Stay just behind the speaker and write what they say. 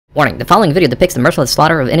Warning, the following video depicts the merciless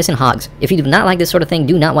slaughter of innocent hogs. If you do not like this sort of thing,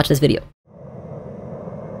 do not watch this video.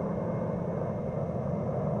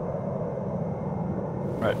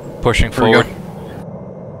 Right, pushing forward.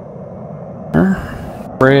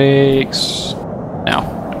 Brakes. Now.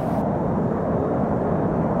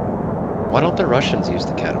 Why don't the Russians use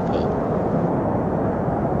the catapult?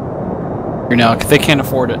 Here now, they can't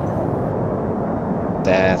afford it.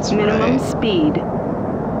 That's Minimum right. speed.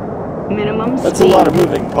 Minimum That's speed. a lot of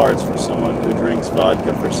moving parts for someone who drinks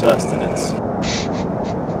vodka for sustenance.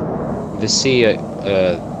 The sea,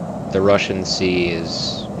 the Russian sea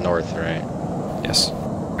is north, right? Yes.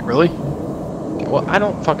 Really? Well, I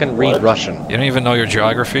don't fucking read Russian. You don't even know your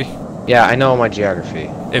geography? Yeah, I know my geography.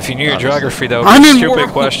 If you knew your Obviously. geography, that would be a stupid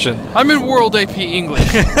question. I'm in World AP English.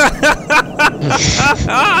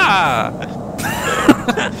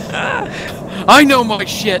 I know my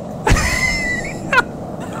shit.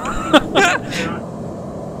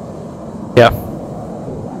 Yeah.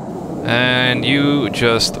 And you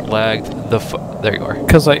just lagged the there you are.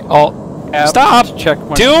 Because I Stop check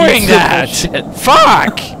my doing that! shit.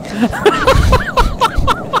 Fuck!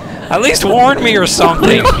 At least warn me or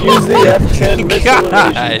something. Use the F-10 missile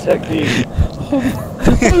God. evasion technique.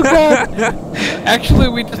 Oh god! Actually,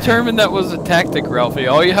 we determined that was a tactic, Ralphie.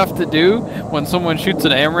 All you have to do when someone shoots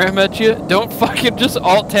an AMRAAM at you, don't fucking just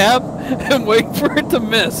Alt-Tab and wait for it to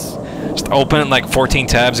miss. Just open like 14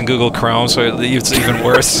 tabs in Google Chrome so it's even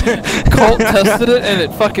worse. Colt tested it and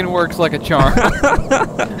it fucking works like a charm.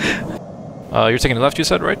 You're taking the left, you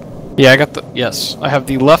said, right? Yeah, I got the... Yes, I have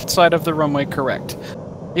the left side of the runway correct.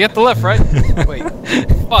 You got the left, right? Wait.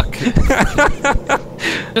 Fuck.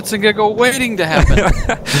 It's a giggle waiting to happen.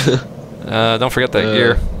 Don't forget that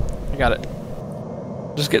gear. I got it.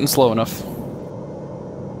 Just getting slow enough.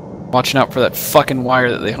 Watching out for that fucking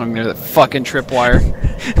wire that they hung there, that fucking trip wire.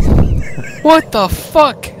 What the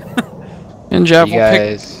fuck? And Jav You will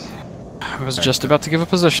guys... I was just about to give a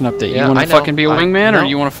position update. Yeah, You want I to know. fucking be a wingman, or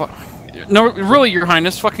you want to fuck... No, really, Your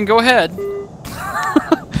Highness, fucking go ahead.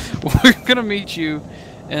 We're gonna meet you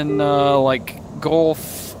in, like,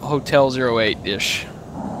 Gulf Hotel 08-ish.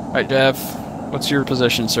 Alright, Jav, what's your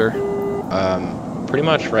position, sir? pretty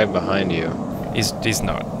much right behind you. He's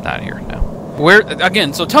not here now. Where,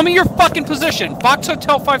 again, so tell me your fucking position. Fox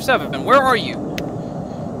Hotel 57, where are you?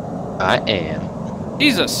 I am.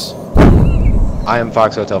 Jesus. I am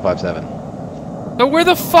Fox Hotel 57. So where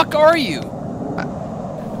the fuck are you?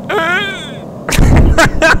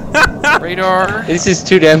 Radar. This is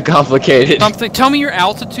too damn complicated. Something. Tell me your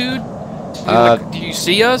altitude. Do you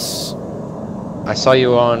see us? I saw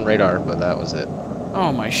you on radar, but that was it.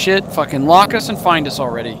 Oh my shit! Fucking lock us and find us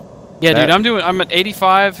already. Yeah, dude. I'm at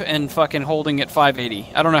 85 and fucking holding at 580.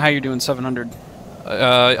 I don't know how you're doing 700.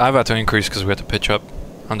 I'm about to increase because we have to pitch up.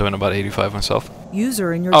 I'm doing about 85 myself.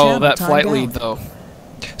 User in your Oh, channel that flight timed lead out. though.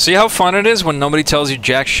 See how fun it is when nobody tells you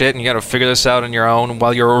jack shit and you gotta figure this out on your own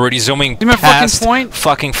while you're already zooming See my past fucking point?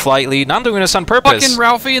 fucking flight lead. And I'm doing this on purpose. Fucking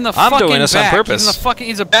Ralphie in the I'm fucking doing this on back. purpose. He's in the fucking.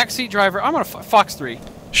 He's a backseat driver. I'm on a Fox 3.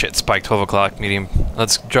 Shit, spike 12 o'clock, medium.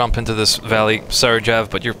 Let's jump into this valley. Sorry, Jav,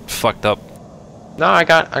 but you're fucked up. No, I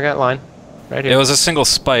got line. Right here. It was a single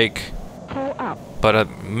spike.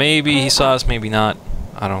 But maybe he saw us, maybe not.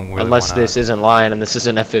 I don't really Unless wanna... this isn't line and this is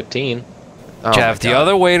an F-15. Oh Jav, the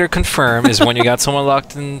other way to confirm is when you got someone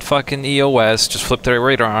locked in fucking EOS, just flip their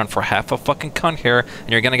radar on for half a fucking cunt here, and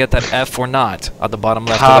you're gonna get that F or not at the bottom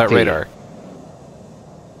left of that Copy. radar.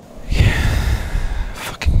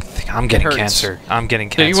 Fucking thing. I'm getting hurts. cancer. I'm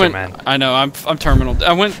getting So you cancer, went, man. I know. I'm terminal.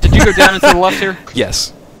 Did you go down into the left here?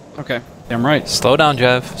 Yes. Okay. Damn right. Slow down,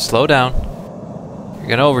 Jav. Slow down. You're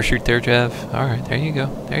gonna overshoot there, Jav. Alright, there you go.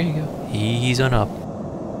 There you go. Ease on up.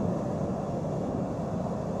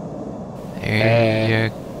 There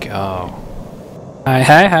you go.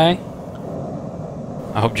 Hi.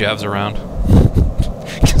 I hope Jav's around.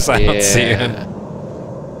 Because I don't see him.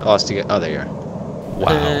 I lost you. Oh, there you are.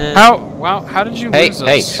 Wow. How did you Hey, lose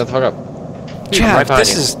hey, us? shut the fuck up. Jav, right behind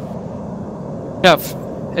this you. is... Jeff,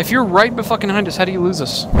 if you're right fucking behind us, how do you lose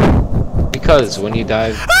us? Because when you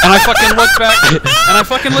dive... And I fucking look back, and I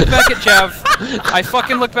fucking look back at Jav. I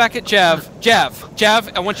fucking look back at Jav. Jav,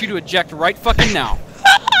 I want you to eject right fucking now.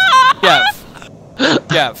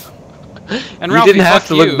 Jav. And You Ralphie, didn't have fuck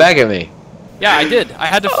to you. look back at me. Yeah, I did. I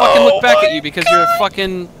had to fucking look back at you because you're a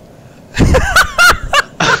fucking...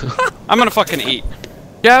 I'm gonna fucking eat.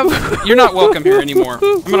 Jav, you're not welcome here anymore.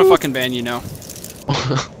 I'm gonna fucking ban you now.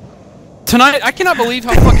 Tonight, I cannot believe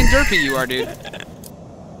how fucking derpy you are, dude.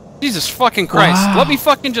 Jesus fucking Christ. Wow. Let me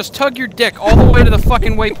fucking just tug your dick all the way to the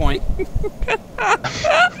fucking waypoint.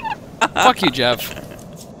 Fuck you, Jav.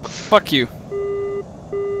 Fuck you.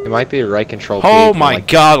 It might be a right control. Oh feed, my like,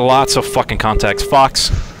 god, lots of fucking contacts.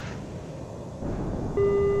 Fox.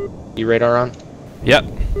 You radar on? Yep.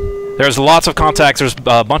 There's lots of contacts. There's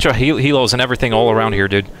a bunch of helos and everything all around here,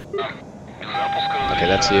 dude. Okay,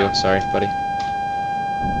 that's you. Sorry, buddy.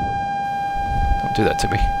 Don't do that to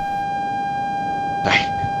me. Alright.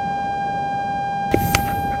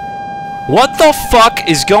 What the fuck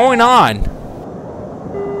is going on?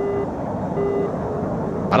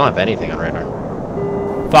 I don't have anything on radar.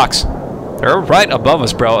 Fox. They're right above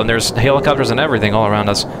us, bro, and there's helicopters and everything all around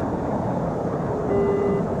us.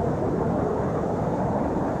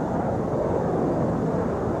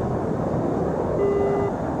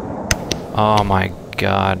 Oh my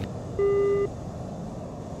god.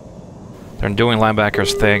 They're doing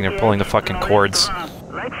linebacker's thing, they're pulling the fucking cords. Oh,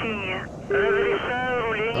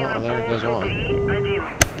 there goes one.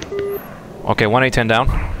 Okay, 1A10 down.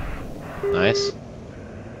 Nice.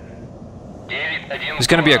 It's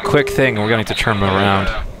gonna be a quick thing, and we're gonna need to turn them around.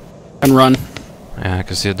 And run. Yeah,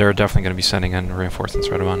 because they're definitely gonna be sending in reinforcements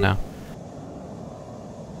right about now.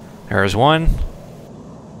 There's one.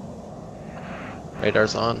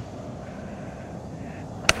 Radar's on.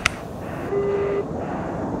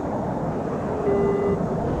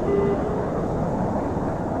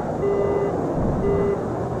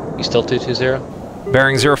 You still 220?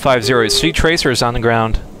 Bearing 050. Sea tracers on the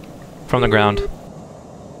ground. From the ground.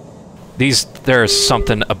 There's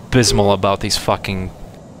something abysmal about these fucking...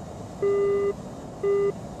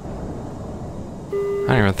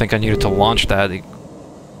 I don't even think I needed to launch that.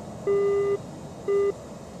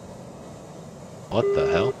 What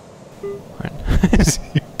the hell?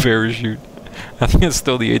 Parachute. I think it's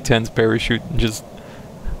still the A-10's parachute, just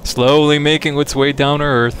slowly making its way down to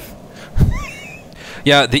Earth.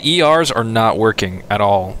 Yeah, the ERs are not working at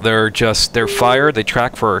all. They're fired, they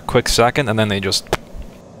track for a quick second, and then they just...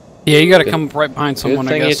 Yeah, you gotta come right behind someone,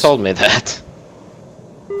 Good thing I guess. you told me that.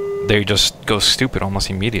 They just go stupid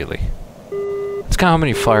almost immediately. Let's count how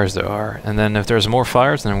many fires there are, and then if there's more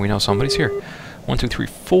fires, then we know somebody's here. 1, 2, 3,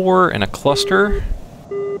 4 in a cluster.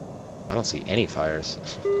 I don't see any fires.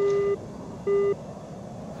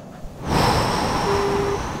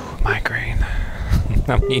 Migraine.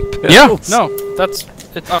 I need pills. Yeah, no,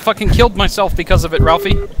 I fucking killed myself because of it,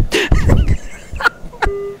 Ralphie.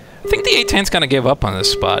 I think the A-10's kind of gave up on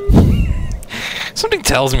this spot. Something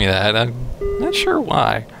tells me that. I'm not sure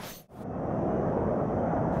why.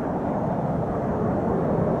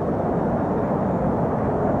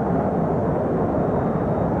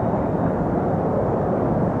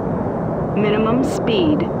 Minimum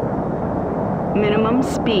speed. Minimum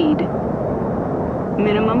speed.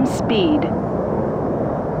 Minimum speed.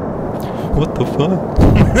 What the fuck?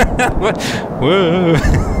 Whoa.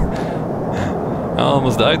 I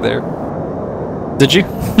almost died there. Did you?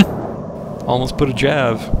 Almost put a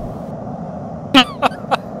jav.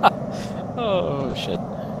 Oh, shit.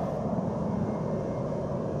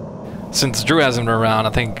 Since Drew hasn't been around, I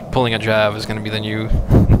think pulling a jav is going to be the new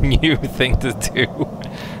thing to do.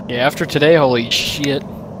 Yeah, after today, holy shit.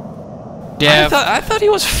 Yeah. I thought he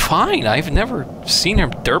was fine. I've never seen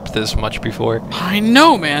him derp this much before. I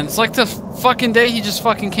know, man. It's like the fucking day he just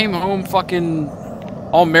fucking came home fucking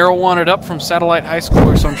all marijuanaed up from Satellite High School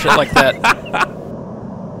or some shit like that.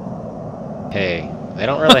 Hey, they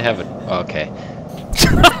don't really have a... Okay.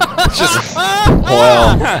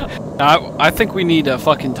 Well, I think we need a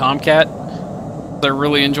fucking Tomcat. I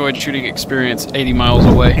really enjoyed shooting experience 80 miles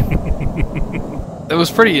away. It was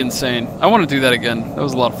pretty insane. I want to do that again. That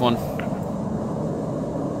was a lot of fun.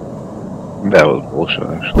 That was bullshit,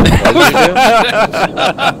 actually.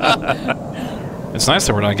 it's nice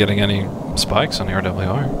that we're not getting any spikes on the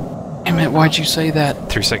RWR. Damn it, why'd you say that?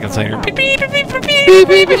 3 seconds later. Beep, beep, beep, beep, beep, Beep,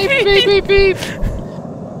 beep, beep, beep, beep, beep.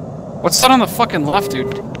 What's that on the fucking left,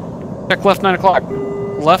 dude? Check left 9 o'clock.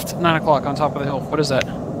 Left 9 o'clock on top of the hill. What is that?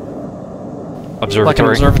 Observatory. Like an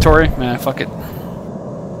observatory? Nah, fuck it.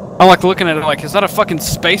 I like looking at it like, is that a fucking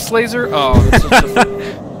space laser? Oh, this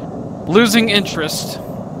is losing interest.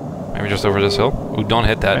 Maybe just over this hill? Ooh, don't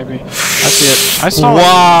hit that. Maybe. I see it. I saw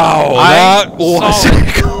wow, it. that was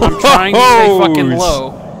I'm trying to stay fucking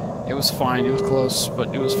low. It was fine. It was close,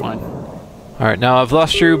 but it was fine. Alright, now I've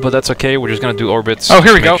lost you, but that's okay. We're just gonna do orbits. Oh,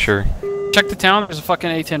 here we to go. make Sure. Check the town. There's a fucking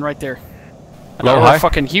A-10 right there. Low, Or high? a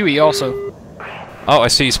fucking Huey also. Oh, I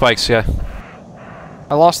see spikes, yeah.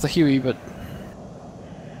 I lost the Huey, but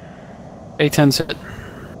A-10's hit.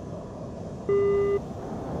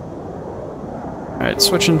 Alright,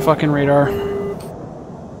 switching fucking radar.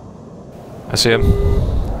 I see him.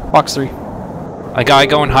 Box 3. A guy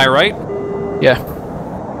going high right? Yeah.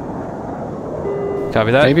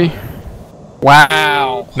 Copy that. Maybe.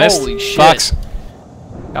 Wow. Missed. Holy shit. Fox.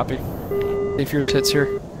 Copy. See if your tits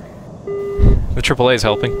here. The AAA is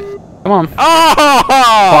helping. Come on. Oh!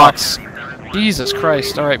 Box. Jesus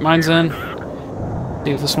Christ. Alright, mine's in.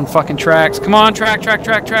 See if this one fucking tracks. Come on, track.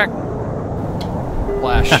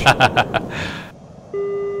 Flash.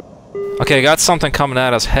 Okay, I got something coming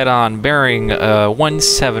at us head on, bearing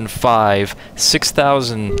 175,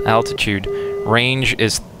 6,000 altitude. Range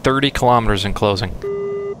is 30 kilometers in closing.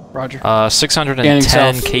 Roger. 610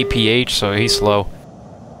 Scanning south. kph, so he's slow.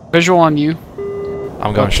 Visual on you.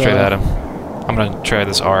 I'm going straight at him. I'm gonna try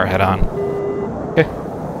this R head on. Okay.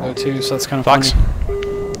 O2, so that's kind of Fox. funny.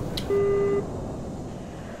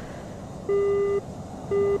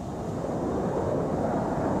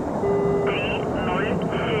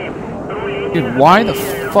 Dude, why the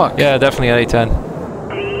fuck? Yeah, definitely at A10.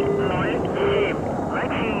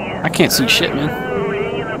 I can't see shit, man.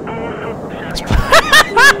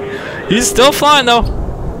 He's still flying though.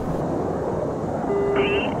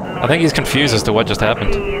 I think he's confused as to what just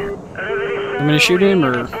happened. I'm gonna shoot him,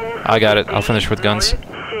 or I got it. I'll finish with guns.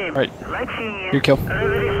 right? Your kill.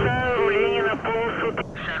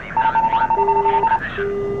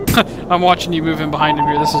 I'm watching you move in behind him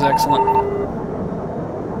here. This is excellent.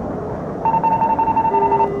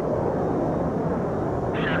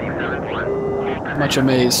 Much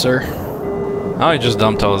amazed, sir. Oh, he just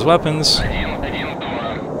dumped all his weapons.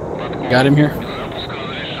 Got him here.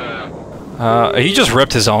 He just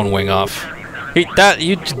ripped his own wing off. Pretty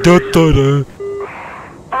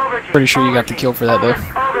sure you got the kill for that, though.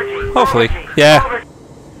 Hopefully, yeah.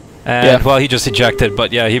 And Yeah. well, he just ejected,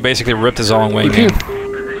 but yeah, he basically ripped his own wing. Pew,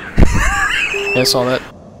 pew. Yeah, I saw that.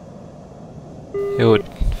 It would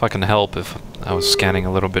fucking help if I was scanning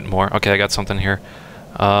a little bit more. Okay, I got something here.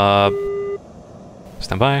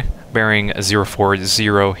 Stand by. Bearing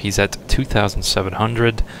 040. He's at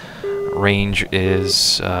 2,700. Range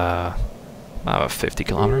is 50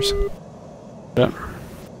 kilometers. Yeah.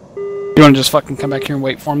 You want to just fucking come back here and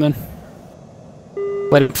wait for him then?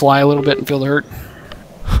 Let him fly a little bit and feel the hurt.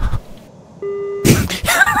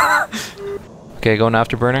 Okay, going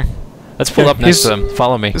afterburner. Let's pull up next to him.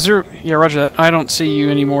 Follow me. Yeah, roger that. I don't see you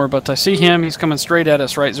anymore, but I see him. He's coming straight at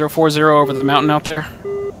us, right? 040 over the mountain out there.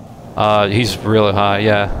 He's really high,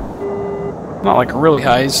 yeah. Not like really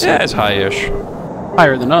high. He's Yeah, it's high-ish.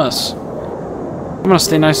 higher than us. I'm gonna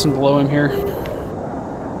stay nice and below him here.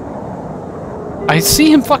 I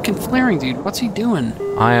see him fucking flaring, dude. What's he doing?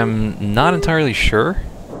 I am not entirely sure.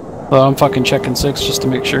 Well, I'm fucking checking 6 just to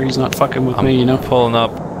make sure he's not fucking with me, you know? Pulling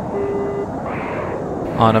up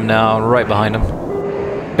on him now, right behind him.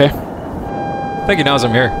 Okay. I think he knows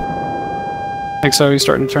I'm here. I think so. He's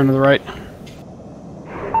starting to turn to the right.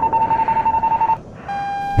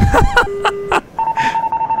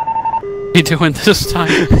 What are you doing this time?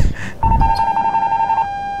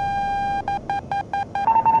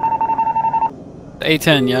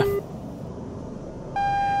 A10, yeah.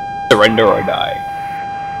 Surrender or die.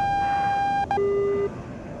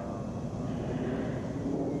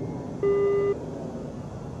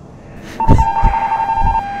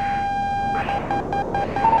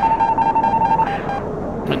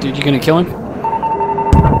 Dude, you gonna kill him?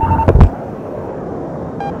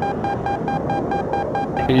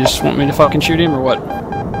 You just want me to fucking shoot him or what?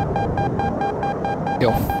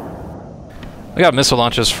 Kill. I got missile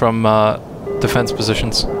launches from defense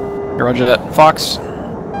positions. Here, roger that. Fox.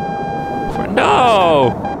 No!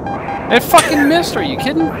 It fucking missed, are you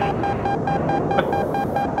kidding?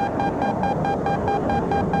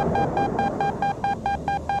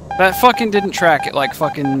 That fucking didn't track at like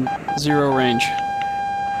fucking 0 range.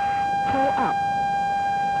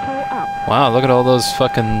 Wow, look at all those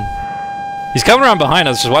fucking... He's coming around behind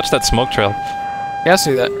us, just watch that smoke trail. Yeah, I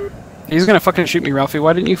see that. He's gonna fucking shoot me, Ralphie.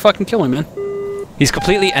 Why didn't you fucking kill him, man? He's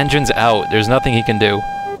completely engines out, there's nothing he can do.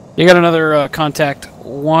 You got another contact.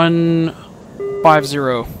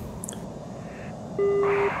 150.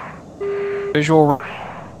 Visual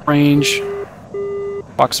range.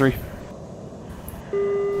 Box 3.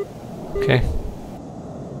 Okay.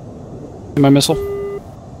 My missile.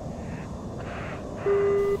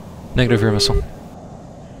 Negative your missile.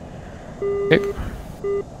 Okay.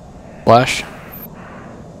 Flash.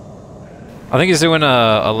 I think he's doing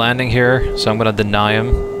a landing here, so I'm gonna deny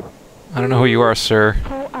him. I don't know who you are, sir.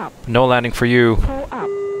 No landing for you.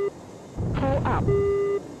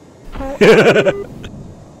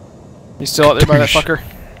 You still out there by that fucker?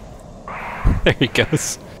 There he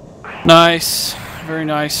goes. Nice. Very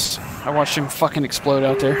nice. I watched him fucking explode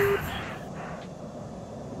out there.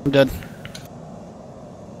 I'm dead.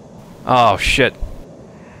 Oh, shit.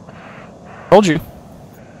 Told you.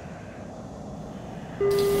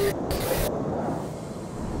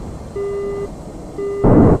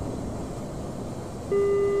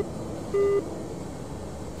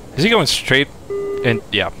 Is he going straight in?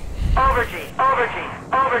 Yeah.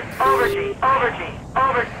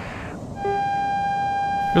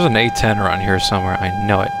 There's an A10 around here somewhere. I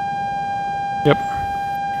know it. Yep.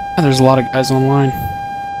 And there's a lot of guys online.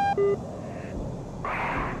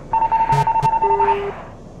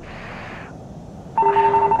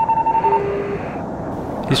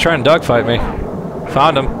 He's trying to dogfight me.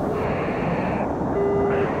 Found him.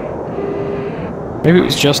 Maybe it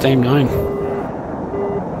was just aim 9.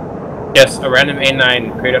 Yes, a random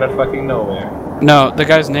A9 created out of fucking nowhere. No, the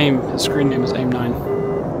guy's name, his screen name is aim 9.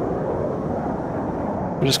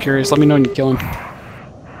 I'm just curious. Let me know when you kill him.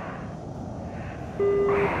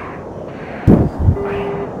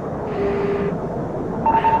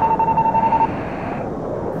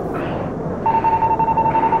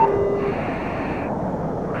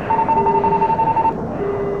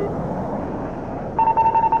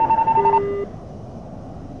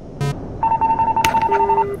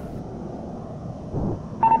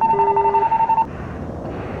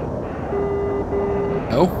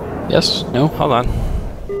 No? Yes? No? Hold on.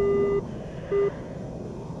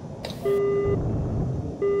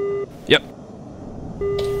 Yep.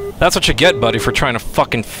 That's what you get, buddy, for trying to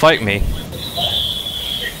fucking fight me.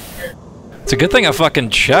 It's a good thing I fucking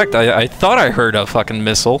checked. I thought I heard a fucking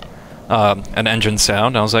missile, an engine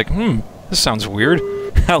sound. I was like, this sounds weird.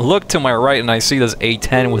 I look to my right and I see this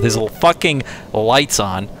A10 with his little fucking lights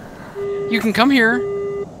on. You can come here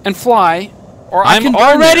and fly, or I'm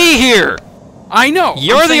already here! I know!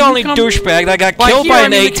 You're the only douchebag that got killed by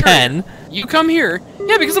an A10. You come here.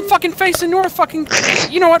 Yeah, because I'm fucking facing north, fucking...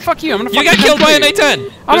 You know what? Fuck you. I'm gonna fucking You got killed by an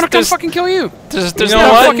A10! I'm gonna come fucking kill you. There's You know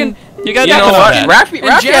no what? fucking... You got You know nothing what? on that.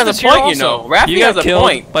 Ralfi has a point, you know. Ralfi has a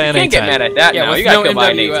point. You by an can't get A10. mad at that now. with You got no killed by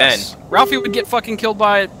an MWS. A10. Ralphie would get fucking killed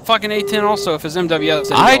by a fucking A10 also if his MWS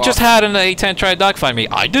didn't I go just off. had an A10 try to dogfight me.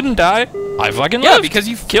 I didn't die. I fucking Yeah, lived. because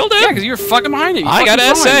you killed Yeah, it. because you were fucking behind him. I got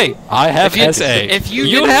fucking SA. I have If you- SA. if you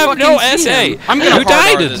you didn't have no fucking see SA. him, I'm gonna You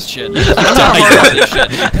died hard in this shit. You died.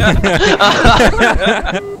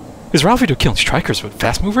 Is Ralfi killing strikers with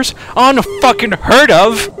fast movers? Unfucking heard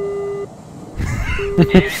of.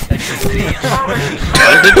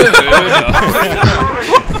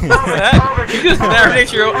 You just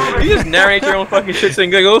narrate your own fucking shits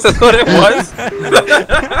and giggles. That's what it was.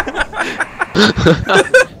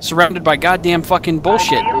 Surrounded by goddamn fucking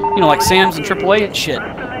bullshit. You know, like Sam's and AAA and shit.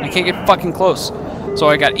 I can't get fucking close. So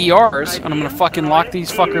I got ERs, and I'm gonna fucking lock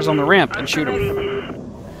these fuckers on the ramp and shoot them.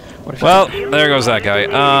 Well, there goes that guy.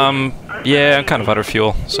 Yeah, I'm kind of out of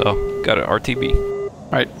fuel, so got an RTB.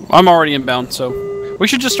 Alright, I'm already inbound, so we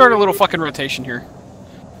should just start a little fucking rotation here.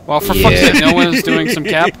 Well, for fuck's sake, no one is doing some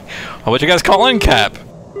cap. What you guys call in cap?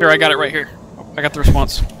 Here, I got it right here. I got the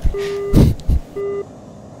response.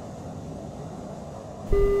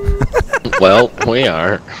 Well, we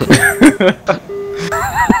are.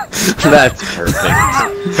 That's perfect.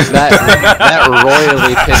 That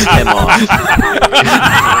royally pissed him off.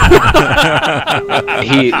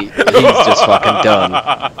 He's just fucking done.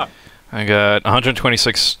 I got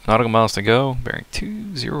 126 nautical miles to go, bearing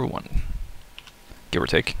 201. Give or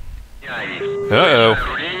take. Uh-oh.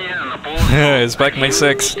 It's back my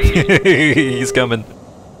 6. He's coming.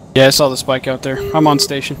 Yeah, I saw the spike out there. I'm on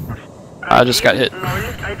station. I just got hit.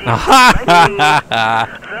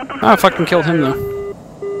 I fucking killed him though.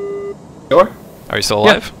 Sure. Are you still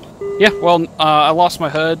alive? Yeah, well, I lost my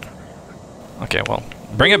HUD. Okay, well,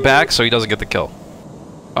 bring it back so he doesn't get the kill.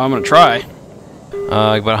 I'm gonna try.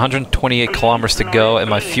 About 128 kilometers to go, and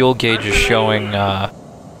my fuel gauge is showing,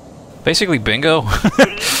 basically bingo.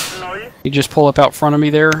 You just pull up out front of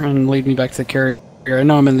me there and lead me back to the carrier. I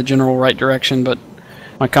know I'm in the general right direction, but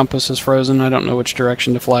my compass is frozen. I don't know which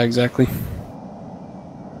direction to fly exactly.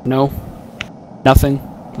 No. Nothing.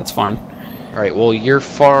 That's fine. Alright, well, you're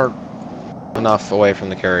far enough away from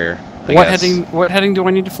the carrier. I What guess. heading do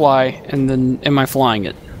I need to fly, and then am I flying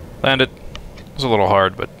it? Landed. It was a little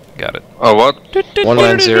hard, but got it. Oh, what?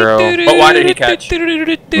 190. But why did he catch?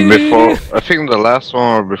 Before, I think the last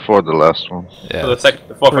one or before the last one. Yeah. So the second,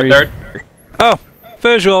 the fourth or Three. third? Oh,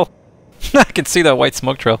 visual. I can see that white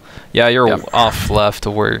smoke trail. Yeah, you're Yep. off left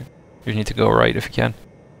to where you need to go right if you can.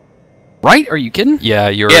 Right? Are you kidding? Yeah,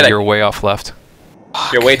 you're Yeah, you're way off left.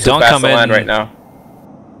 You're way too Don't fast come to land in. right now.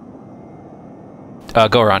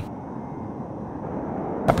 Go around.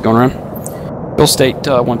 Going around. Bill State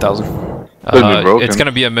 1000. Could be broken. It's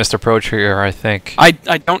gonna be a missed approach here, I think. I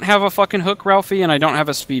don't have a fucking hook, Ralphie, and I don't have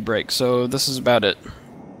a speed brake, so this is about it.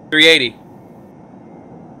 380.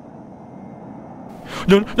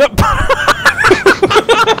 No.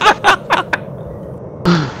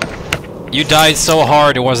 You died so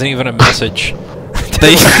hard, it wasn't even a message.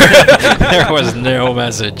 There was no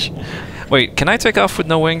message. Wait, can I take off with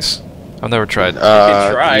no wings? I've never tried.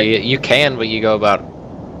 try. You can, but you go about.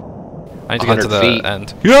 I need to get to 100 the feet.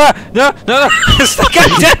 end. Yeah! No!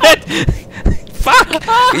 God damn it! Fuck!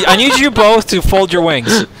 I need you both to fold your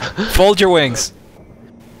wings. Fold your wings.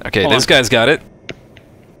 Okay, Hold this on. guy's got it.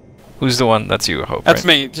 Who's the one? That's you, I hope. That's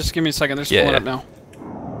right? me. Just give me a second. They're Yeah. pulling up now.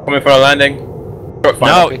 Coming for a landing. Short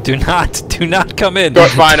No, final. do not come in.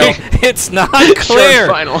 Short final. It's not clear.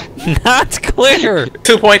 Final. Not clear.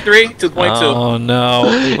 2.3, 2.2. Oh no!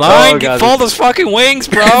 Line, God, fold those fucking wings,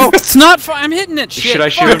 bro. It's not fun. I'm hitting it. Shit. Should I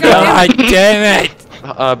shoot Fuck, him down? God damn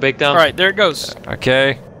it! Bake down. All right, there it goes.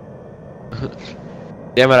 Okay.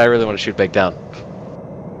 Damn it! I really want to shoot bake down.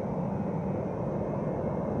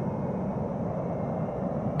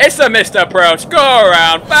 It's a missed approach. Go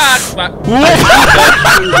around. Fast.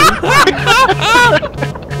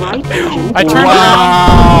 Right engine I turned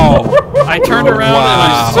Wow! around. I turned around and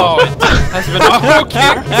I saw it. That's been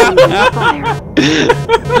okay.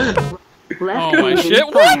 Left Oh my engine shit!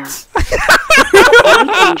 fire. What?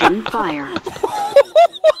 Right engine fire.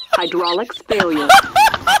 Hydraulics failure.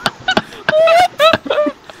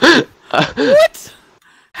 What?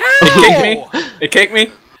 How? It kicked me. It kicked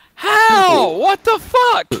me. How? What the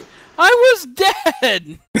fuck? I was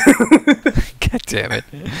dead. God damn it!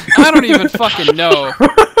 I don't even fucking know.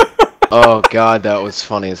 Oh god, that was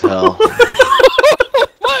funny as hell.